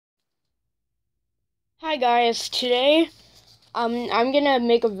Hi guys, today I'm gonna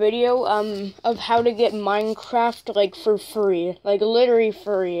make a video of how to get Minecraft like for free. Like literally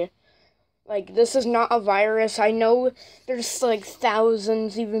free. Like this is not a virus. I know there's like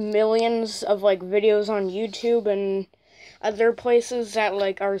thousands, even millions of like videos on YouTube and other places that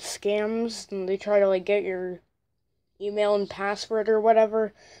like are scams and they try to like get your email and password or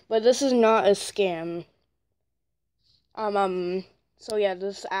whatever, but this is not a scam. So yeah,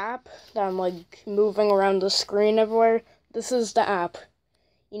 this app that I'm like moving around the screen everywhere, this is the app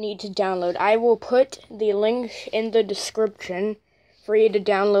you need to download. I will put the link in the description for you to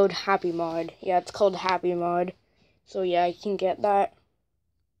download Happymod. Yeah, it's called Happymod. So yeah, you can get that.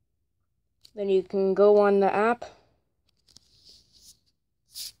 Then you can go on the app.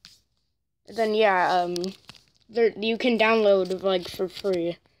 Then yeah, there you can download like for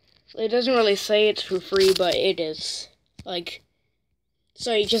free. It doesn't really say it's for free, but it is. Like,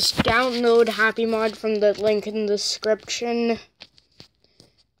 so you just download Happymod from the link in the description.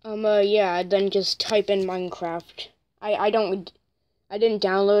 Yeah, then just type in Minecraft. I didn't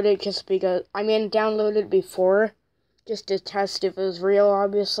download it just because, download it before, just to test if it was real,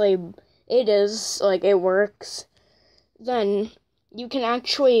 obviously. It is, like, it works. Then, you can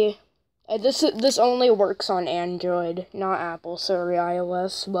actually, this only works on Android, not Apple, sorry,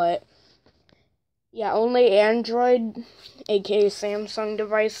 iOS, but, yeah, only Android, aka Samsung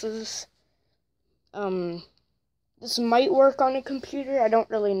devices. This might work on a computer, I don't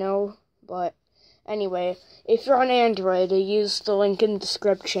really know, but anyway, if you're on Android, use the link in the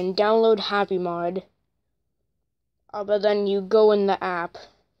description, download Happymod, but then you go in the app,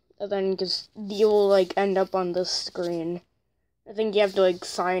 and then you'll, like, end up on this screen. I think you have to, like,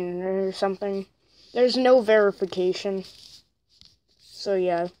 sign in or something. There's no verification, so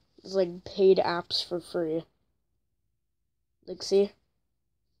yeah, it's, like, paid apps for free. Like, see?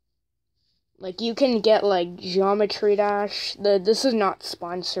 Like, you can get, like, Geometry Dash. This is not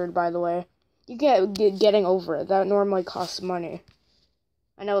sponsored, by the way. You get getting over it. That normally costs money.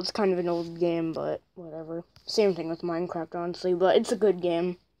 I know it's kind of an old game, but whatever. Same thing with Minecraft, honestly, but it's a good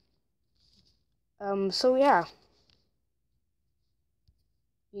game. So yeah.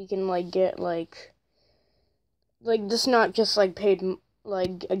 You can, like, get, like, this is not just, like, paid,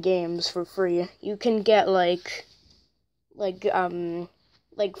 like, games for free. You can get, like,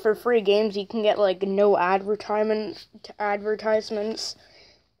 for free games, you can get, like, no advertisements,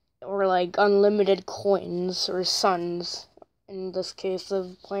 or, like, unlimited coins, or suns, in this case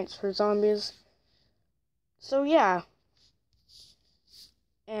of Plants for Zombies. So, yeah.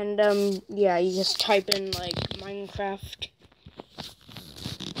 And, yeah, you just type in, like, Minecraft.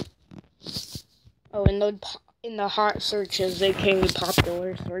 Oh, in the hot searches, aka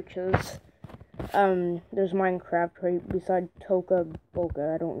popular searches, there's Minecraft right beside Toka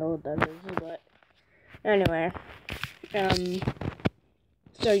Boka. I don't know what that is, but anyway,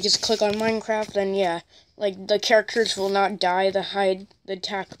 so you just click on Minecraft, and yeah, like, the characters will not die, the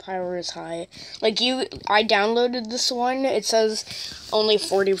attack power is high. Like, I downloaded this one, it says only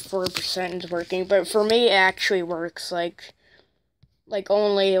 44% is working, but for me, it actually works, only,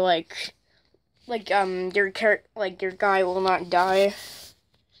 your guy will not die.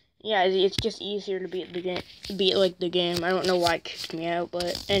 Yeah, it's just easier to beat the game. I don't know why it kicked me out,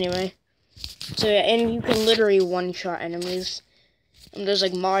 but anyway. So yeah, and you can literally one-shot enemies. And there's,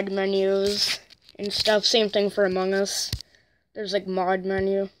 like, mod menus and stuff. Same thing for Among Us. There's, like, mod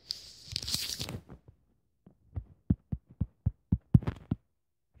menu.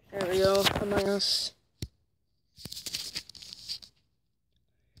 There we go, Among Us.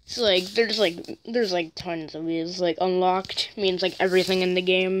 So, like, there's tons of these. Like, unlocked means, like, everything in the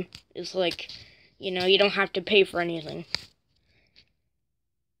game is, like, you don't have to pay for anything.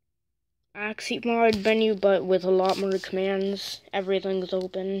 Happymod menu, but with a lot more commands. Everything's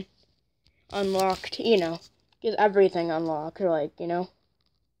open. Unlocked, get everything unlocked, like,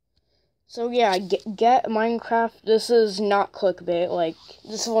 So, yeah, get Minecraft. This is not clickbait, like,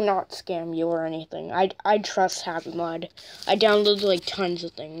 this will not scam you or anything. I trust Happymod. I downloaded, like, tons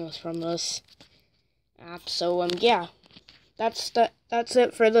of things from this app, so, yeah. That's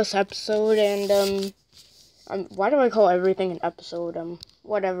it for this episode, and, why do I call everything an episode?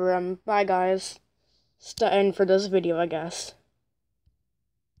 Whatever, bye, guys. It's the end for this video, I guess.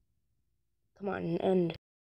 Come on, end.